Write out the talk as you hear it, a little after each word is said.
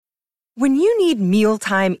When you need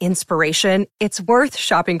mealtime inspiration, it's worth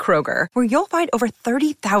shopping Kroger, where you'll find over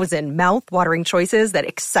 30,000 mouth-watering choices that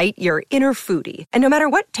excite your inner foodie. And no matter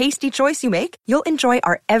what tasty choice you make, you'll enjoy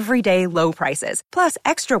our everyday low prices, plus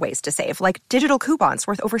extra ways to save, like digital coupons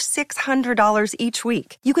worth over $600 each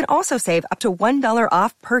week. You can also save up to $1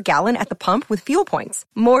 off per gallon at the pump with fuel points.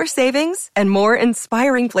 More savings and more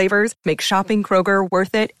inspiring flavors make shopping Kroger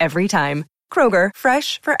worth it every time. Kroger,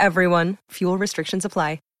 fresh for everyone. Fuel restrictions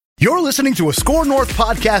apply. You're listening to a Score North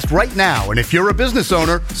podcast right now, and if you're a business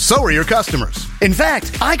owner, so are your customers. In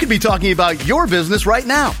fact, I could be talking about your business right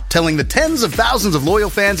now, telling the tens of thousands of loyal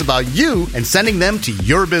fans about you and sending them to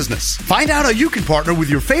your business. Find out how you can partner with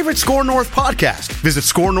your favorite Score North podcast. Visit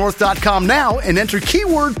scorenorth.com now and enter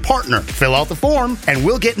keyword partner. Fill out the form, and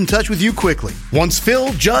we'll get in touch with you quickly. Once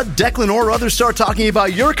Phil, Judd, Declan, or others start talking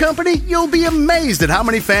about your company, you'll be amazed at how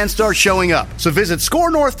many fans start showing up. So visit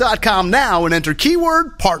scorenorth.com now and enter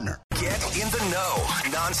keyword partner. Get in the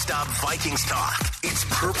know. Non-stop Vikings talk. It's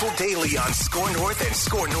Purple Daily on Score North and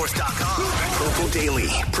scorenorth.com. Purple Daily,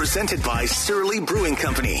 presented by Surly Brewing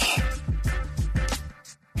Company.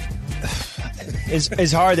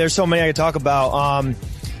 It's hard. There's so many I could talk about.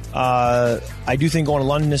 I do think going to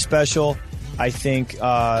London is special. I think,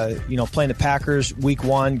 playing the Packers week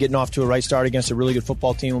 1, getting off to a right start against a really good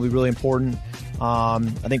football team will be really important. I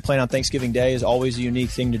think playing on Thanksgiving Day is always a unique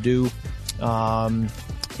thing to do.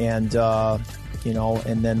 And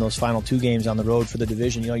then those final 2 games on the road for the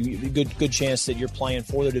division, good chance that you're playing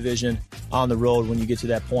for the division on the road when you get to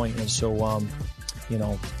that point. And so,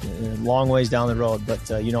 long ways down the road, but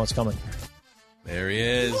it's coming. There he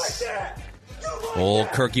is. Old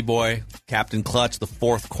Kirky boy, Captain Clutch, the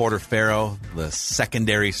fourth quarter pharaoh, the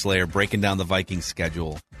secondary slayer, breaking down the Vikings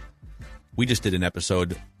schedule. We just did an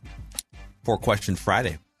episode for Question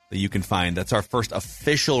Friday that you can find. That's our first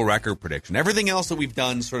official record prediction. Everything else that we've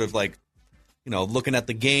done, sort of like, looking at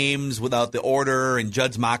the games without the order and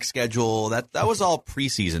Judd's mock schedule, that was all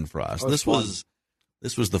preseason for us.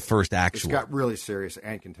 This was the first actual. It got really serious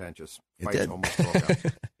and contentious. It did. Almost broke out.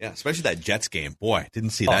 Yeah, especially that Jets game. Boy, didn't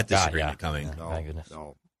see that disagreement coming. No, my goodness.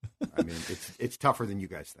 No. I mean, it's tougher than you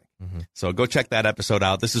guys think. Mm-hmm. So go check that episode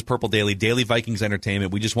out. This is Purple Daily, Daily Vikings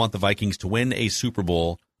Entertainment. We just want the Vikings to win a Super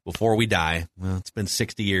Bowl before we die. Well, it's been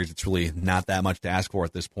 60 years. It's really not that much to ask for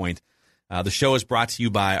at this point. The show is brought to you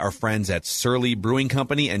by our friends at Surly Brewing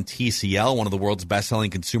Company and TCL, one of the world's best-selling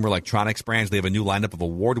consumer electronics brands. They have a new lineup of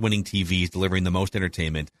award-winning TVs delivering the most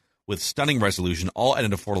entertainment with stunning resolution, all at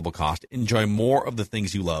an affordable cost. Enjoy more of the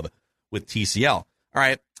things you love with TCL. All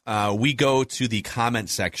right, we go to the comment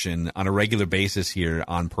section on a regular basis here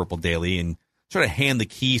on Purple Daily and sort of hand the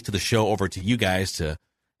keys to the show over to you guys to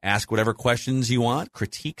ask whatever questions you want,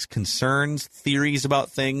 critiques, concerns, theories about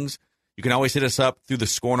things. You can always hit us up through the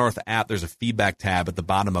Score North app. There's a feedback tab at the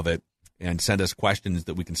bottom of it, and send us questions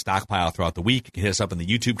that we can stockpile throughout the week. You can hit us up in the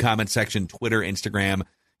YouTube comment section, Twitter, Instagram,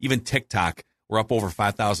 even TikTok. We're up over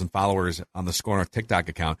 5,000 followers on the Score North TikTok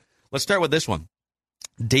account. Let's start with this one.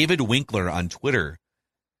 David Winkler on Twitter.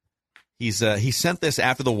 He sent this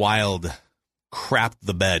after the Wild crapped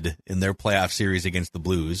the bed in their playoff series against the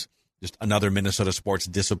Blues. Just another Minnesota sports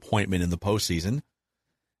disappointment in the postseason.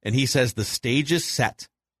 And he says, the stage is set.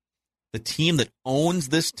 The team that owns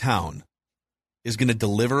this town is going to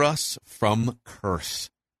deliver us from curse.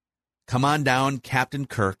 Come on down, Captain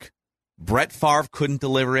Kirk. Brett Favre couldn't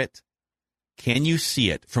deliver it. Can you see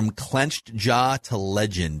it? From clenched jaw to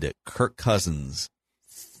legend, Kirk Cousins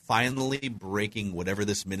finally breaking whatever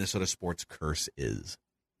this Minnesota sports curse is.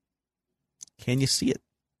 Can you see it?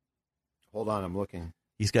 Hold on, I'm looking.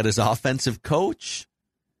 He's got his offensive coach.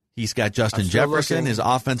 He's got Justin Jefferson. Looking. His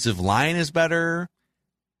offensive line is better.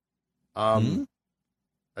 I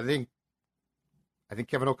think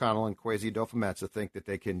Kevin O'Connell and Kwesi Adolfo-Mensah think that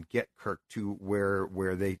they can get Kirk to where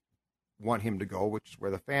they want him to go, which is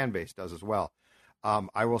where the fan base does as well.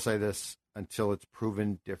 I will say this until it's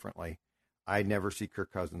proven differently. I never see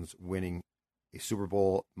Kirk Cousins winning a Super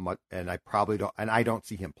Bowl, and I don't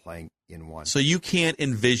see him playing in one. So you can't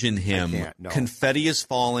envision him. No. Confetti is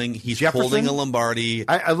falling. He's Jefferson, holding a Lombardi.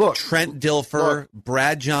 Look, Trent Dilfer,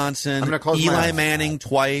 Brad Johnson, Eli Manning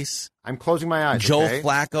twice. I'm closing my eyes. Joe okay?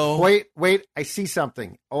 Flacco. Wait, I see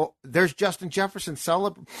something. Oh, there's Justin Jefferson.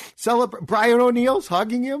 Celebrate. Brian O'Neill's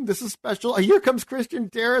hugging him. This is special. Here comes Christian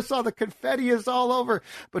Darrisaw. The confetti is all over.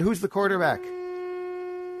 But who's the quarterback?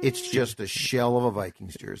 It's just a shell of a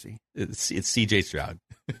Vikings jersey. It's C.J. Stroud.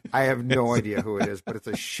 I have no idea who it is, but it's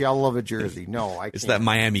a shell of a jersey. No, I can't. It's that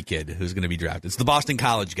Miami kid who's going to be drafted. It's the Boston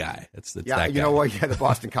College guy. It's that guy. You know what? Yeah, the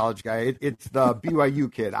Boston College guy. It's the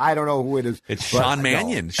BYU kid. I don't know who it is. It's Sean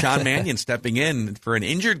Mannion. Sean Mannion stepping in for an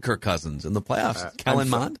injured Kirk Cousins in the playoffs. Kellen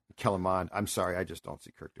Mond. Kellen Mond. I'm sorry, I just don't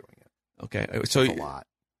see Kirk doing it. Okay, so it's a lot.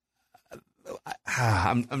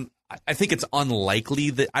 I think it's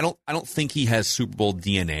unlikely that I don't think he has Super Bowl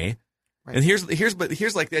DNA. Right. And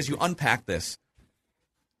here's like, as you unpack this,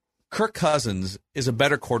 Kirk Cousins is a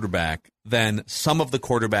better quarterback than some of the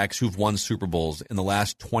quarterbacks who've won Super Bowls in the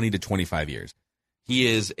last 20 to 25 years. He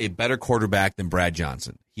is a better quarterback than Brad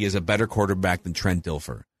Johnson. He is a better quarterback than Trent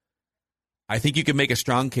Dilfer. I think you can make a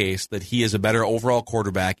strong case that he is a better overall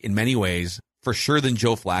quarterback in many ways, for sure, than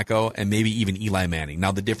Joe Flacco and maybe even Eli Manning.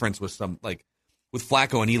 Now, the difference with with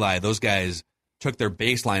Flacco and Eli, those guys took their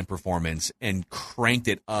baseline performance and cranked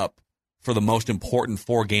it up for the most important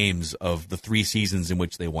 4 games of the 3 seasons in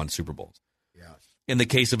which they won Super Bowls. Yes. In the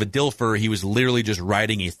case of a Dilfer, he was literally just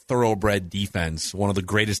riding a thoroughbred defense, one of the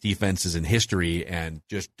greatest defenses in history, and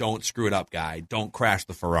just don't screw it up, guy. Don't crash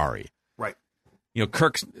the Ferrari. Right. You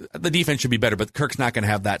know, the defense should be better, but Kirk's not going to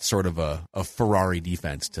have that sort of a Ferrari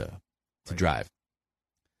defense to drive.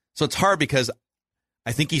 So it's hard because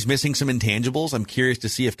I think he's missing some intangibles. I'm curious to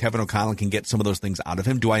see if Kevin O'Connell can get some of those things out of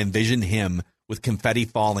him. Do I envision him with confetti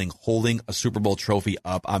falling, holding a Super Bowl trophy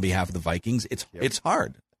up on behalf of the Vikings? It's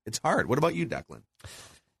hard. It's hard. What about you, Declan?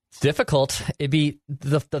 It's difficult. It'd be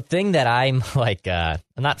the thing that I'm like, I'm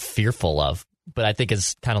not fearful of, but I think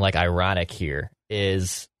is kind of like ironic here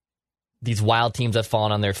is these wild teams have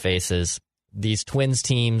fallen on their faces. These Twins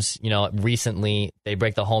teams, recently they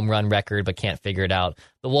break the home run record but can't figure it out.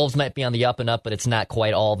 The Wolves might be on the up and up, but it's not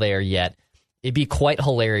quite all there yet. It'd be quite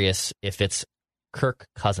hilarious if it's Kirk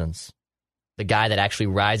Cousins, the guy that actually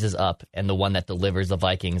rises up and the one that delivers the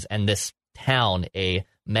Vikings and this town a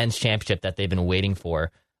men's championship that they've been waiting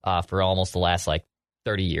for almost the last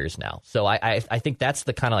 30 years now. So I think that's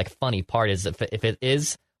the kind of funny part is if it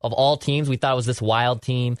is of all teams, we thought it was this wild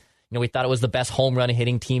team. We thought it was the best home run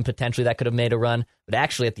hitting team potentially that could have made a run. But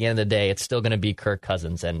actually, at the end of the day, it's still going to be Kirk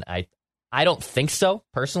Cousins. And I don't think so,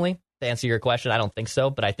 personally. To answer your question, I don't think so.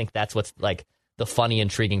 But I think that's what's the funny,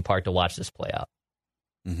 intriguing part to watch this play out.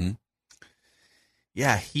 Mm-hmm.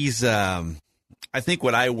 Yeah, he's I think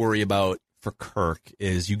what I worry about for Kirk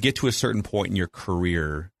is you get to a certain point in your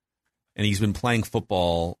career, and he's been playing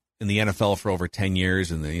football in the NFL for over 10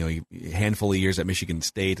 years and a handful of years at Michigan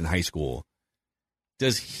State and high school.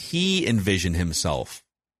 Does he envision himself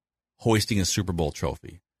hoisting a Super Bowl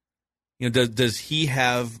trophy? Does he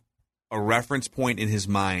have a reference point in his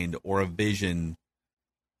mind or a vision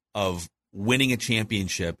of winning a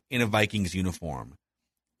championship in a Vikings uniform?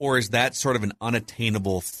 Or is that sort of an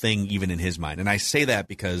unattainable thing even in his mind? And I say that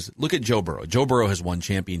because look at Joe Burrow. Joe Burrow has won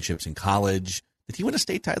championships in college. Did he win a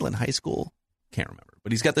state title in high school? Can't remember.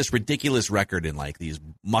 But he's got this ridiculous record in these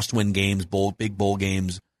must-win games, big bowl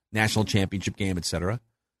games, national championship game, etc.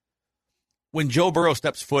 When Joe Burrow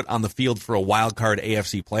steps foot on the field for a wild card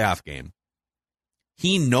AFC playoff game,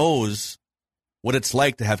 he knows what it's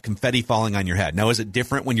like to have confetti falling on your head. Now, is it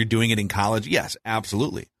different when you're doing it in college? Yes,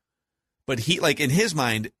 absolutely. But he, in his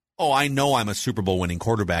mind, I know I'm a Super Bowl winning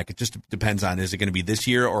quarterback. It just depends on, is it going to be this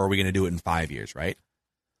year or are we going to do it in 5 years, right?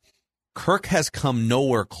 Kirk has come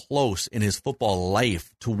nowhere close in his football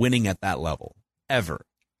life to winning at that level, ever.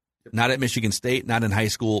 Not at Michigan State, not in high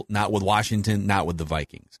school, not with Washington, not with the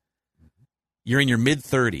Vikings. You're in your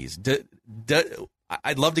mid-30s.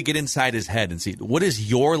 I'd love to get inside his head and see, what is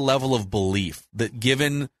your level of belief that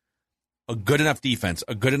given a good enough defense,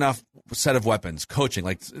 a good enough set of weapons, coaching,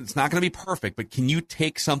 it's not going to be perfect, but can you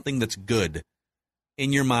take something that's good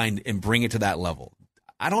in your mind and bring it to that level?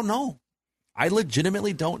 I don't know. I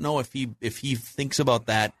legitimately don't know if he thinks about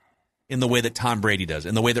that in the way that Tom Brady does,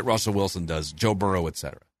 in the way that Russell Wilson does, Joe Burrow,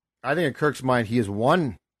 etc. I think in Kirk's mind, he has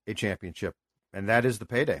won a championship, and that is the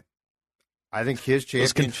payday. I think his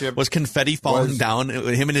championship was confetti falling down.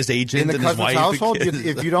 Him and his agent in the and his wife. Household.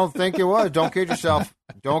 If you don't think it was, don't kid yourself.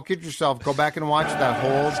 Don't kid yourself. Go back and watch that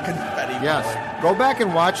whole confetti. Yes, go back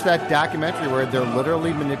and watch that documentary where they're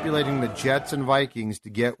literally manipulating the Jets and Vikings to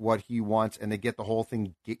get what he wants, and they get the whole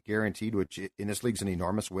thing guaranteed, which in this league's an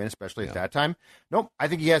enormous win, especially at that time. Nope, I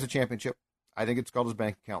think he has a championship. I think it's called his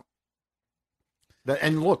bank account.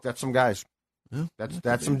 And look, that's some guys. Yeah,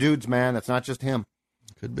 that's some dudes, man. That's not just him.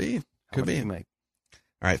 Could be. Could be. All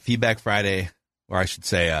right, Feedback Friday, or I should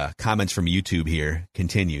say comments from YouTube here,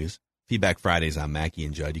 continues. Feedback Fridays on Mackie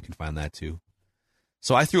and Judd. You can find that too.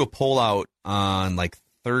 So I threw a poll out on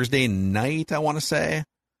Thursday night, I want to say.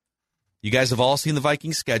 You guys have all seen the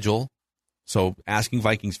Vikings schedule. So asking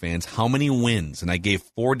Vikings fans, how many wins? And I gave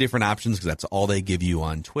 4 different options because that's all they give you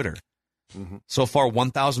on Twitter. Mm-hmm. So far,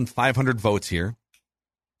 1,500 votes here.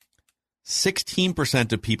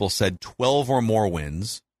 16% of people said 12 or more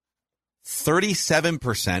wins.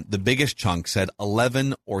 37%, the biggest chunk, said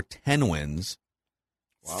 11 or 10 wins.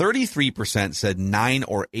 33% said 9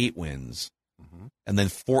 or 8 wins. And then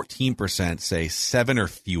 14% say 7 or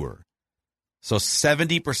fewer. So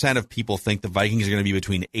 70% of people think the Vikings are going to be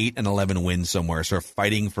between 8 and 11 wins somewhere, sort of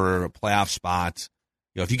fighting for a playoff spot.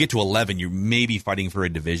 If you get to 11, you're maybe fighting for a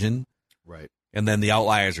division. Right. And then the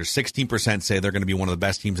outliers are 16% say they're going to be one of the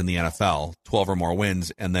best teams in the NFL, 12 or more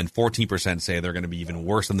wins. And then 14% say they're going to be even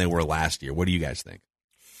worse than they were last year. What do you guys think?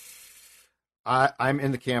 I'm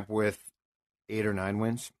in the camp with 8 or 9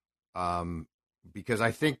 wins because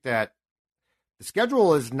I think that the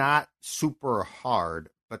schedule is not super hard,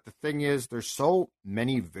 but the thing is there's so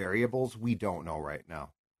many variables we don't know right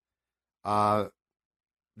now.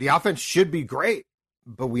 The offense should be great,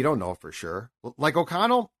 but we don't know for sure. Like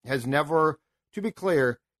O'Connell has never, to be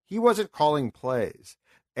clear, he wasn't calling plays.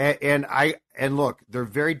 And look, they're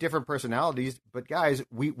very different personalities, but guys,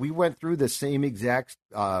 we went through the same exact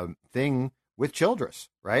thing with Childress,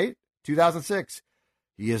 right? 2006.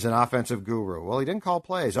 He is an offensive guru. Well, he didn't call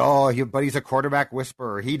plays. But he's a quarterback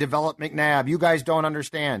whisperer. He developed McNabb. You guys don't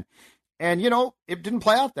understand. And, it didn't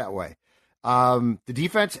play out that way. The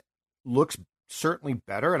defense looks certainly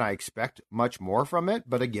better, and I expect much more from it.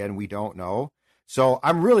 But again, we don't know. So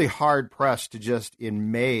I'm really hard-pressed to just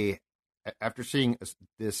in May, after seeing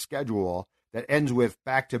this schedule that ends with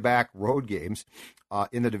back-to-back road games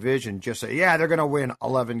in the division, just say, yeah, they're going to win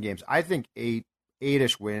 11 games. I think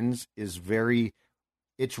 8-ish wins is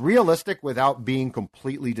it's realistic without being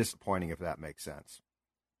completely disappointing, if that makes sense.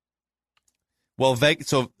 Well,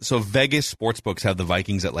 so Vegas sportsbooks have the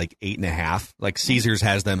Vikings at like 8.5. Like Caesars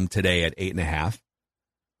has them today at 8.5.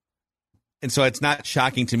 And so it's not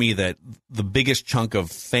shocking to me that the biggest chunk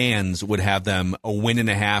of fans would have them a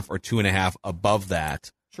 1.5 or 2.5 above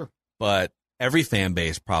that. Sure. But every fan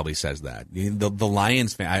base probably says that. The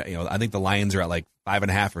Lions fan, I think the Lions are at like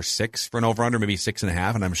 5.5 or 6 for an over-under, maybe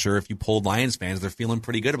 6.5. And I'm sure if you polled Lions fans, they're feeling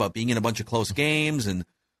pretty good about being in a bunch of close games. And,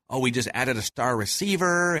 we just added a star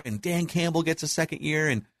receiver, and Dan Campbell gets a second year,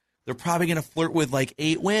 and they're probably going to flirt with like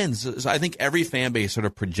 8 wins. So I think every fan base sort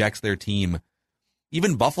of projects their team,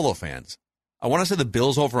 even Buffalo fans. I want to say the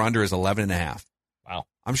Bills over-under is 11.5. Wow.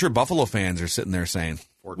 I'm sure Buffalo fans are sitting there saying,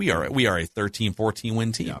 14. we are a 13, 14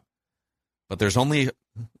 win team. Yeah. But there's only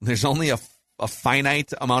a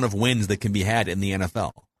finite amount of wins that can be had in the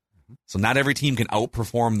NFL. So not every team can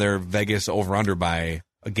outperform their Vegas over-under by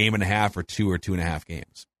a game and a half or 2 or 2.5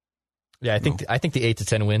 games. Yeah, I think the 8 to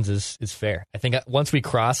 10 wins is fair. I think once we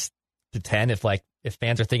cross to 10, if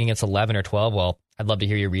fans are thinking it's 11 or 12, well, I'd love to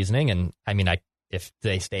hear your reasoning. And I mean, if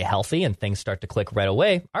they stay healthy and things start to click right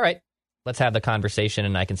away, all right, let's have the conversation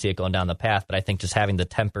and I can see it going down the path. But I think just having the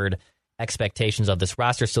tempered expectations of this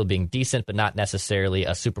roster still being decent, but not necessarily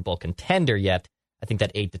a Super Bowl contender yet, I think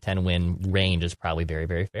that 8 to 10 win range is probably very,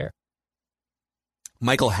 very fair.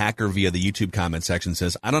 Michael Hacker via the YouTube comment section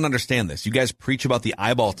says, I don't understand this. You guys preach about the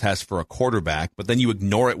eyeball test for a quarterback, but then you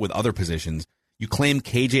ignore it with other positions. You claim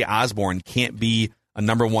KJ Osborne can't be a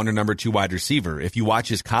number 1 or number 2 wide receiver. If you watch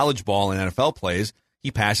his college ball and NFL plays, he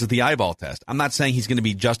passes the eyeball test. I'm not saying he's going to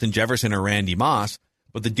be Justin Jefferson or Randy Moss,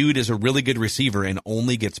 but the dude is a really good receiver and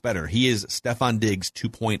only gets better. He is Stephon Diggs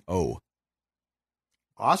 2.0.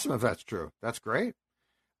 Awesome if that's true. That's great.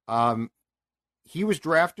 He was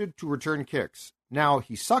drafted to return kicks. Now,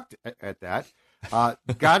 he sucked at that,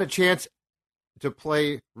 got a chance to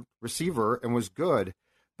play receiver and was good.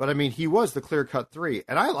 But, I mean, he was the clear-cut 3,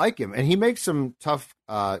 and I like him, and he makes some tough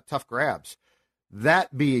grabs.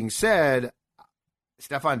 That being said,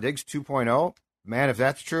 Stephon Diggs 2.0, man, if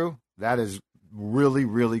that's true, that is really,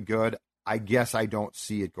 really good. I guess I don't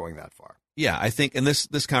see it going that far. Yeah, I think, and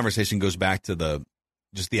this conversation goes back to the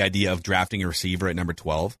idea of drafting a receiver at number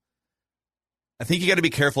 12. I think you got to be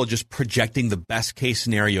careful just projecting the best case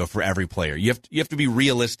scenario for every player. You have to be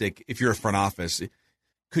realistic if you're a front office.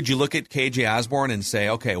 Could you look at KJ Osborne and say,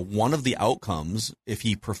 okay, one of the outcomes, if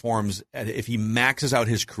he maxes out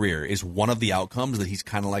his career, is one of the outcomes that he's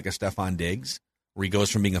kind of like a Stephon Diggs, where he goes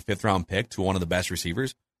from being a 5th-round pick to one of the best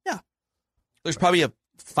receivers? Yeah. There's probably a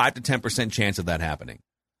 5 to 10% chance of that happening.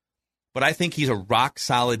 But I think he's a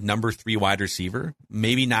rock-solid number 3 wide receiver,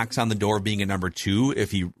 maybe knocks on the door of being a number 2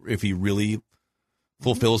 if he really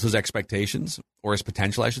fulfills his expectations, or his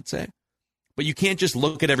potential, I should say. But you can't just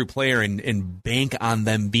look at every player and bank on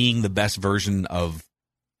them being the best version of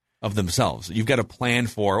themselves. You've got to plan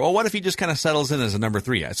for, what if he just kind of settles in as a number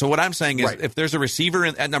 3? So what I'm saying is, if there's a receiver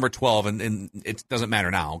at number 12, and it doesn't matter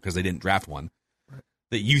now because they didn't draft one,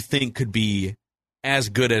 that you think could be as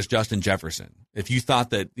good as Justin Jefferson, if you thought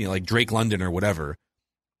that, like Drake London or whatever,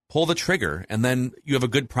 pull the trigger, and then you have a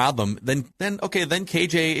good problem, then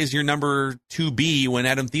KJ is your number 2B when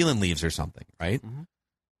Adam Thielen leaves or something, right? Mm-hmm.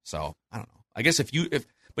 So, I don't know. I guess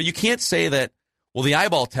but you can't say that, well, the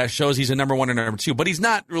eyeball test shows he's a number 1 or number 2, but he's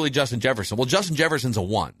not really Justin Jefferson. Well, Justin Jefferson's a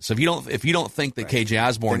 1. So if you don't think that KJ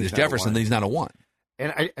Osborne is Jefferson, then he's not a 1.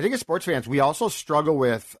 And I think as sports fans, we also struggle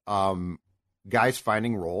with guys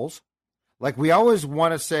finding roles. Like, we always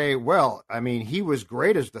want to say, well, I mean, he was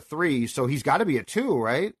great as the 3, so he's got to be a 2,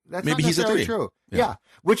 right? That's Maybe not necessarily he's a 3. True. Yeah.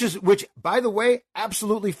 Which, by the way,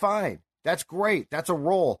 absolutely fine. That's great. That's a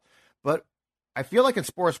role. But I feel like in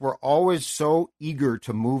sports, we're always so eager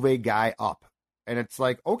to move a guy up. And it's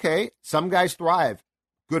like, okay, some guys thrive.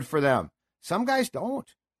 Good for them. Some guys don't.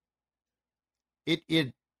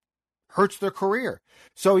 It hurts their career.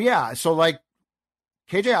 So, yeah. So, like,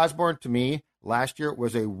 KJ Osborne, to me, last year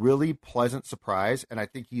was a really pleasant surprise, and I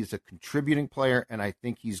think he's a contributing player, and I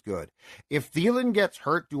think he's good. If Thielen gets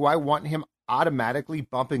hurt, do I want him automatically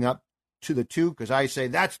bumping up to the 2 because I say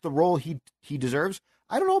that's the role he deserves?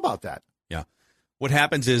 I don't know about that. Yeah. What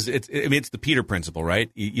happens is, it's the Peter principle,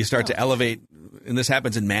 right? You start to elevate, and this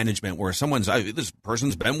happens in management where this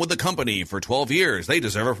person's been with the company for 12 years. They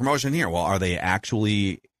deserve a promotion here. Well, are they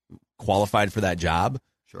actually qualified for that job?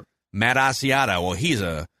 Sure. Matt Asiata, well,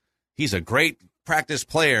 he's a great practice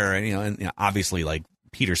player, and obviously, like,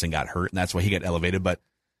 Peterson got hurt, and that's why he got elevated. But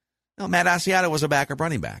no, Matt Asiata was a backup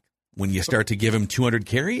running back. When you start to give him 200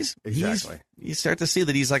 carries, exactly, you start to see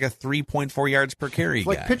that he's like a 3.4 yards per carry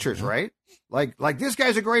guy. Like pitchers, right? Like this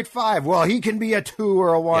guy's a great 5. Well, he can be a 2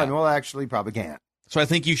 or a 1. Yeah. Well, actually, probably can't. So I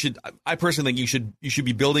think I personally think you should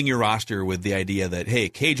be building your roster with the idea that, hey,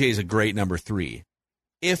 KJ is a great number 3.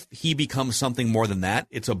 If he becomes something more than that,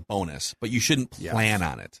 it's a bonus, but you shouldn't plan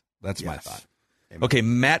on it. That's my thought. Amen. Okay,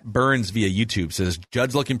 Matt Burns via YouTube says,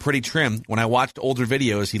 Judd's looking pretty trim. When I watched older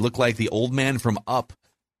videos, he looked like the old man from Up.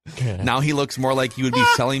 Now he looks more like he would be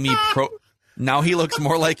selling me Now he looks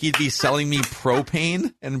more like he'd be selling me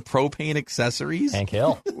propane and propane accessories. Hank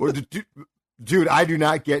Hill. Dude, I do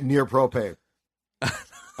not get near propane.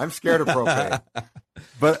 I'm scared of propane.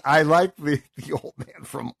 But I like the old man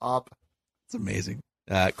from Up. It's amazing.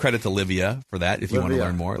 Credit to Livia for that if you want to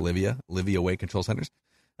learn more. Livia Weight Control Centers.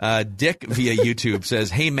 Dick via YouTube says,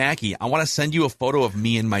 hey, Mackie, I want to send you a photo of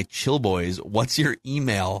me and my chill boys. What's your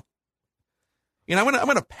email? I'm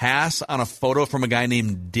gonna pass on a photo from a guy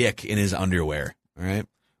named Dick in his underwear. All right,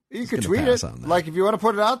 you can tweet it. Like, if you want to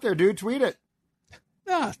put it out there, dude, tweet it.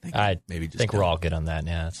 No, I think we're all good on that.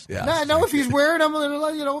 Yeah, no, if he's wearing them,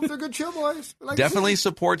 if they're good chill boys, definitely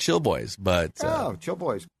support chill boys. But chill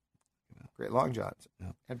boys, great long johns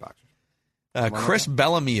and boxers. Chris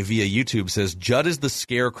Bellamy via YouTube says, Judd is the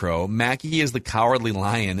Scarecrow, Mackie is the Cowardly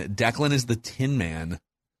Lion, Declan is the Tin Man.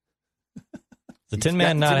 The Tin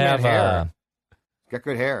Man not have got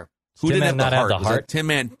good hair. Who didn't have not the heart? Have the heart? Tin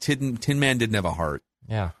Man didn't have a heart.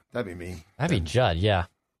 Yeah, that'd be me. That'd be Judd. Yeah.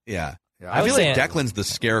 I feel like Declan's the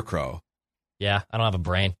Scarecrow. Yeah, I don't have a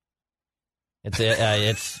brain.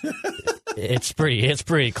 It's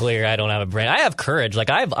pretty clear. I don't have a brain. I have courage. Like,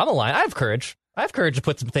 I'm a lion. I have courage. I have courage to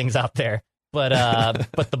put some things out there. But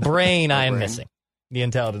the brain I am missing. The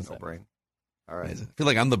intelligence. No brain. All right. I feel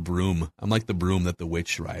like I'm the broom. I'm like the broom that the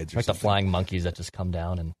witch rides. Like the flying monkeys that just come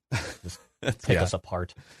down and just take us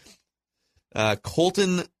apart.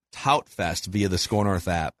 Colton Toutfest via the Score North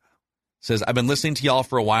app says, I've been listening to y'all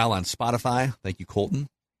for a while on Spotify. Thank you, Colton.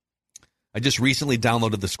 I just recently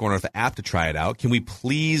downloaded the Score North app to try it out. Can we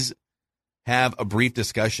please have a brief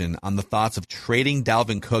discussion on the thoughts of trading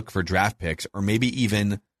Dalvin Cook for draft picks or maybe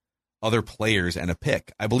even other players and a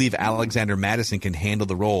pick? I believe Alexander Mattison can handle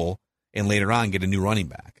the role and later on get a new running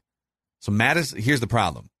back. So here's the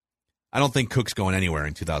problem. I don't think Cook's going anywhere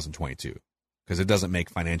in 2022 because it doesn't make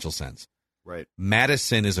financial sense. Right.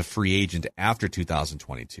 Mattison is a free agent after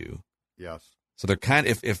 2022. Yes. So they're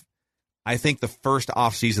if I think the first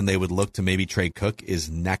offseason they would look to maybe trade Cook is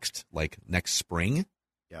next spring.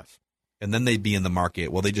 Yes. And then they'd be in the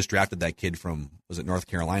market. Well, they just drafted that kid from, was it North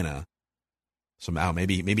Carolina? Somehow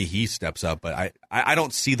maybe he steps up, but I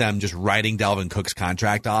don't see them just writing Dalvin Cook's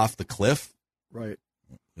contract off the cliff. Right.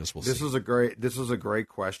 This is a great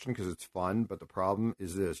question because it's fun, but the problem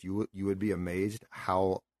is this: you would be amazed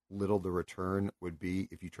how little the return would be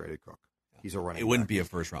if you traded Cook. He's a running back. It wouldn't be a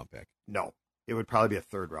first round pick. No, it would probably be a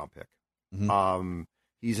third round pick. Mm-hmm.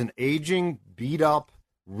 He's an aging, beat up,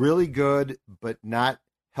 really good, but not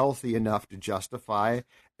healthy enough to justify.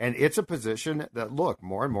 And it's a position that, look,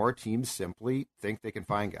 more and more teams simply think they can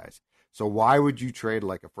find guys. So why would you trade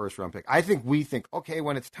like a first round pick? We think, okay,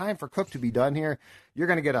 when it's time for Cook to be done here, you're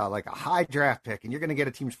going to get a high draft pick and you're going to get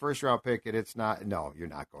a team's first round pick. And no, you're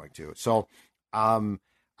not going to. So,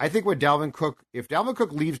 I think if Dalvin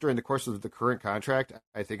Cook leaves during the course of the current contract,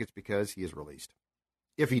 I think it's because he is released.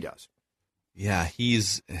 If he does. Yeah,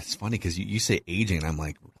 it's funny because you say aging, and I'm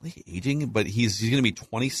like, really aging? But he's going to be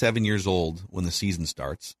 27 years old when the season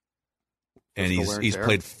starts. And he's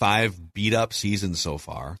played 5 beat-up seasons so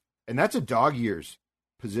far. And that's a dog years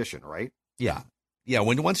position, right? Yeah. Yeah,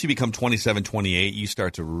 once you become 27, 28, you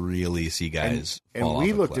start to really see guys fall and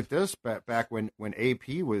we off a looked cliff. at this back when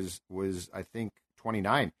AP was I think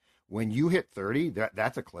 29. When you hit 30,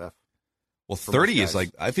 that's a cliff. Well, 30 is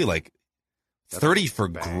like, I feel like 30 for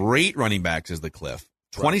great running backs is the cliff.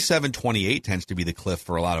 27, 28 tends to be the cliff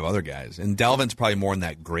for a lot of other guys. And Dalvin's probably more in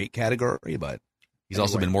that great category, but he's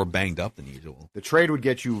also been more banged up than usual. The trade would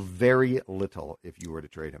get you very little if you were to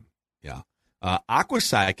trade him. Yeah.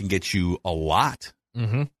 Aquaside can get you a lot.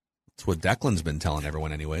 Mm-hmm. That's what Declan's been telling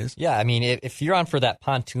everyone anyways. Yeah, I mean, if you're on for that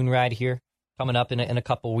pontoon ride here coming up in a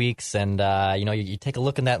couple weeks and, you take a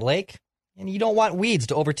look in that lake and you don't want weeds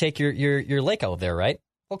to overtake your lake out there, right?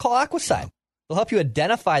 Well, call Aquaside. They'll help you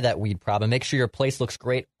identify that weed problem and make sure your place looks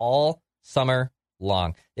great all summer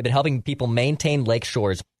long. They've been helping people maintain lake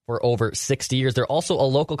shores for over 60 years. They're also a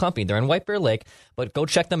local company. They're in White Bear Lake, but go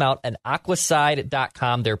check them out at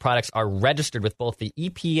aquaside.com. Their products are registered with both the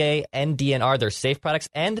EPA and DNR. They're safe products,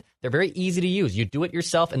 and they're very easy to use. You do it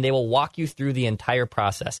yourself, and they will walk you through the entire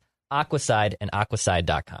process. Aquaside and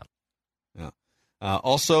aquaside.com. Yeah.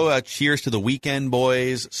 Also, cheers to the weekend,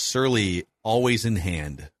 boys. Surly always in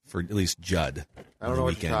hand for at least Judd. I don't know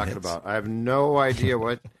what you're talking about. I have no idea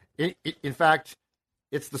what. In fact,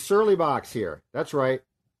 it's the Surly box here. That's right.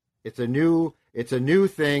 It's a new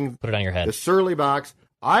thing. Put it on your head. The Surly box.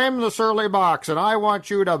 I am the Surly box, and I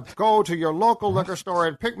want you to go to your local liquor store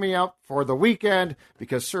and pick me up for the weekend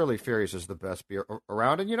because Surly Furious is the best beer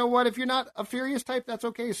around. And you know what? If you're not a Furious type, that's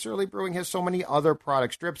okay. Surly Brewing has so many other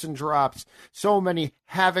products, drips and drops, so many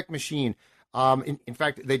Havoc Machine. In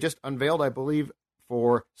fact, they just unveiled, I believe,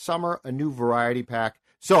 for summer, a new variety pack.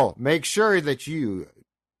 So make sure that you,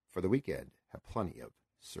 for the weekend, have plenty of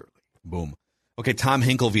Surly. Boom. Okay, Tom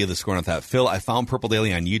Hinkle via the Score North app. Phil, I found Purple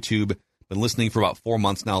Daily on YouTube. Been listening for about 4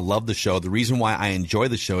 months now. Love the show. The reason why I enjoy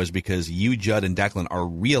the show is because you, Judd, and Declan are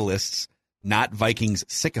realists, not Vikings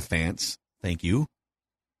sycophants. Thank you.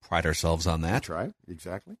 Pride ourselves on that. That's right.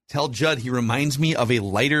 Exactly. Tell Judd he reminds me of a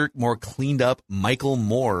lighter, more cleaned up Michael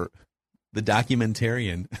Moore, the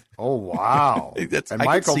documentarian. Oh, wow.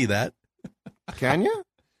 I can see that. Can you?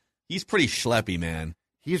 He's pretty schleppy, man.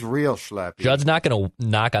 He's real schleppy. Judd's not going to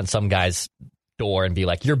knock on some guy's door and be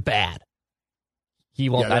like, "You're bad." He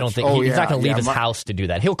won't. Yeah, I don't think he's not going to leave his house to do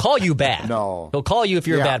that. He'll call you bad. No, he'll call you if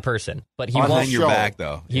you're a bad person, but he won't. Your back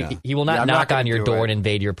though. He will not knock on your door and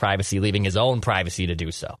invade your privacy, leaving his own privacy to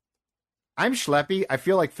do so. I'm schleppy. I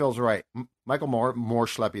feel like Phil's right. Michael Moore more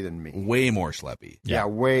schleppy than me. Way more schleppy.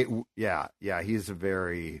 Yeah. He's a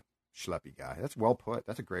very schleppy guy. That's well put.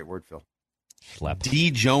 That's a great word, Phil. Schlepp.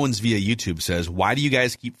 D. Jones via YouTube says, "Why do you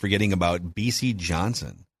guys keep forgetting about BC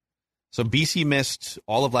Johnson?" So BC missed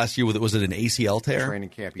all of last year with, was it an ACL tear? Training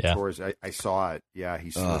camp. He tore his, I saw it. Yeah,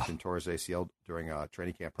 he slipped and tore his ACL during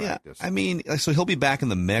training camp practice. Yeah, I mean, so he'll be back in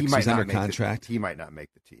the mix. He's under contract. He might not make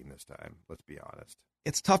the team this time. Let's be honest.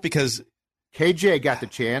 It's tough because KJ got the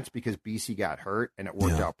chance because BC got hurt, and it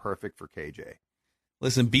worked out perfect for KJ.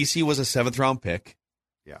 Listen, BC was a 7th round pick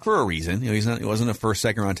for a reason. He wasn't a first,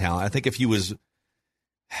 second round talent. I think if he was,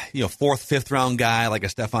 4th, 5th round guy like a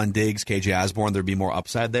Stephon Diggs, KJ Osborne, there'd be more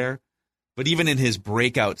upside there. But even in his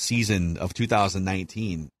breakout season of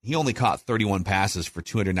 2019, he only caught 31 passes for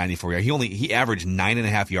 294 yards. He averaged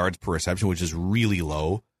 9.5 yards per reception, which is really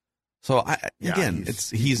low. So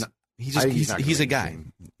he's a guy.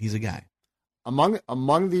 He's a guy.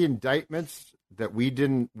 Among the indictments that we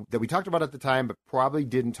talked about at the time, but probably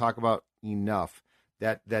didn't talk about enough,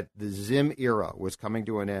 that the Zim era was coming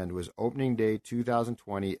to an end was opening day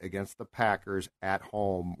 2020 against the Packers at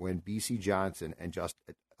home when BC Johnson and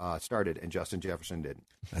started and Justin Jefferson didn't.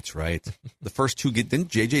 That's right. The first 2 didn't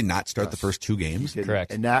JJ not start the first 2 games?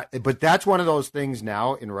 Correct. But that's one of those things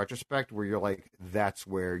now in retrospect where you're like, that's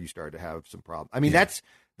where you start to have some problems. I mean, that's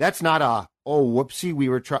not whoopsie. We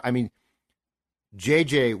were trying. I mean,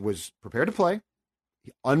 JJ was prepared to play,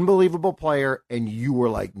 unbelievable player, and you were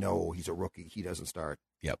like, no, he's a rookie. He doesn't start.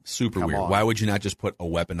 Yep, super weird. Why would you not just put a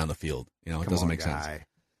weapon on the field? It doesn't make sense.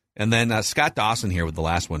 And then Scott Dawson here with the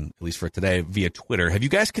last one, at least for today, via Twitter. Have you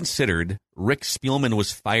guys considered Rick Spielman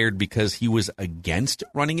was fired because he was against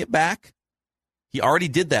running it back? He already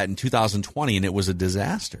did that in 2020, and it was a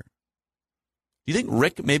disaster. Do you think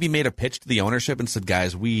Rick maybe made a pitch to the ownership and said,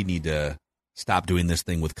 guys, we need to stop doing this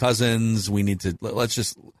thing with Cousins. Let's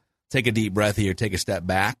just take a deep breath here, take a step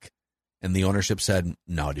back. And the ownership said,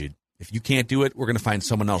 no, dude, if you can't do it, we're going to find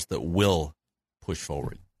someone else that will push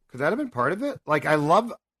forward. Could that have been part of it? Like, I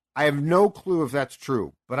love I have no clue if that's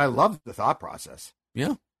true, but I love the thought process.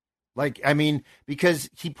 Yeah. Like, I mean, because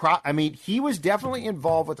he was definitely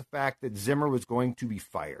involved with the fact that Zimmer was going to be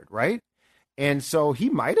fired, right? And so he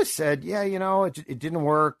might have said, yeah, it didn't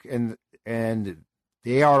work, and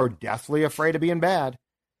they are deathly afraid of being bad.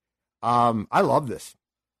 I love this.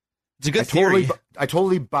 It's a good theory. I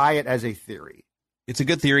totally buy it as a theory. It's a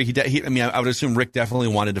good theory. I would assume Rick definitely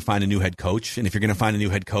wanted to find a new head coach, and if you're going to find a new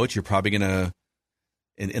head coach, you're probably going to,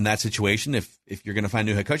 in that situation, if you're going to find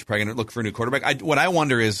a new head coach, you're probably going to look for a new quarterback. What I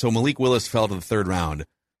wonder is, so Malik Willis fell to the third round,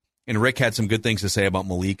 and Rick had some good things to say about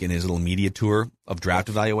Malik in his little media tour of draft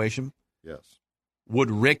evaluation. Yes.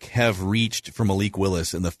 Would Rick have reached for Malik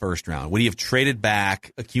Willis in the first round? Would he have traded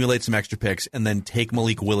back, accumulate some extra picks, and then take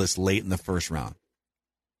Malik Willis late in the first round?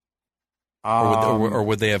 Or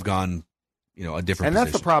would they have gone, a different And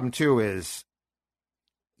that's the problem, too, is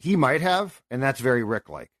he might have, and that's very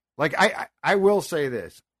Rick-like. Like, I will say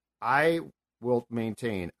this. I will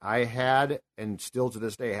maintain I had, and still to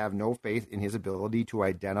this day, have no faith in his ability to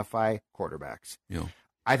identify quarterbacks. Yeah.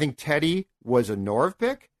 I think Teddy was a Norv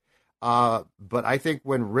pick. But I think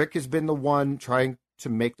when Rick has been the one trying to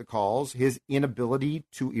make the calls, his inability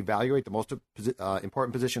to evaluate the most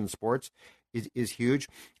important position in sports is huge.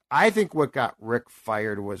 I think what got Rick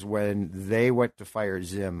fired was when they went to fire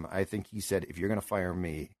Zim. I think he said, if you're going to fire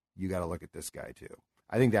me, you got to look at this guy too.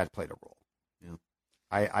 I think that played a role. Yeah.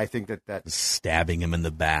 I think that stabbing him in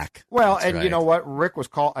the back. Well, That's and right. you know what? Rick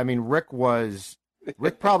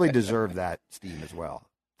probably deserved that steam as well.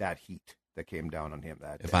 That heat that came down on him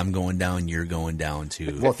that day. If I'm going down, you're going down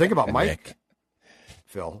too. Well, think about Mike, Rick.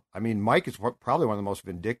 Phil. I mean, Mike is probably one of the most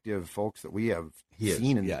vindictive folks that we have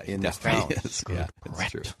seen in this town. Yeah,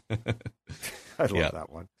 that's true. I love that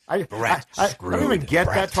one. I don't even get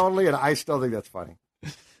Brett. that totally, and I still think that's funny.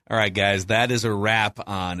 All right, guys, that is a wrap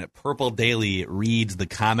on Purple Daily reads the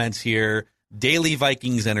comments here. Daily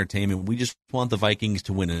Vikings Entertainment. We just want the Vikings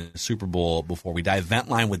to win a Super Bowl before we die. Vent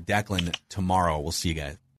Line with Declan tomorrow. We'll see you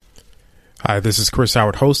guys. Hi, this is Chris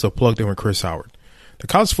Howard, host of Plugged In with Chris Howard. The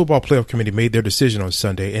College Football Playoff Committee made their decision on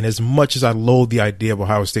Sunday, and as much as I loathe the idea of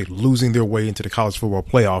Ohio State losing their way into the College Football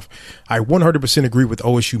Playoff, I 100% agree with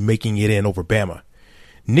OSU making it in over Bama.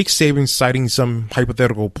 Nick Saban citing some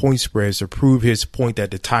hypothetical point spreads to prove his point that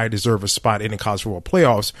the Tide deserve a spot in the College Football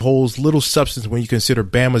Playoffs holds little substance when you consider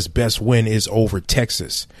Bama's best win is over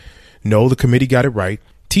Texas. No, the committee got it right.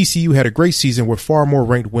 TCU had a great season with far more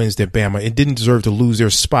ranked wins than Bama and didn't deserve to lose their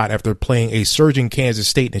spot after playing a surging Kansas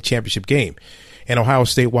State in a championship game. And Ohio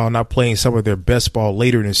State, while not playing some of their best ball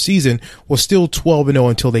later in the season, was still 12-0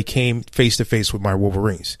 until they came face-to-face with my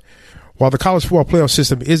Wolverines. While the college football playoff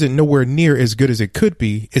system isn't nowhere near as good as it could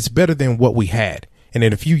be, it's better than what we had. And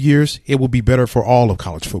in a few years, it will be better for all of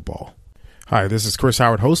college football. Hi, this is Chris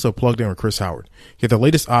Howard, host of Plugged In with Chris Howard. Get the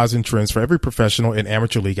latest odds and trends for every professional and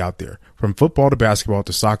amateur league out there. From football to basketball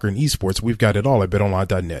to soccer and esports, we've got it all at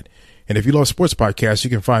BetOnline.net. And if you love sports podcasts, you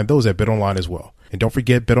can find those at BetOnline as well. And don't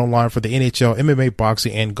forget BetOnline for the NHL, MMA,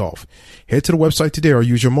 boxing, and golf. Head to the website today or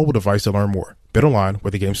use your mobile device to learn more. BetOnline,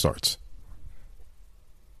 where the game starts.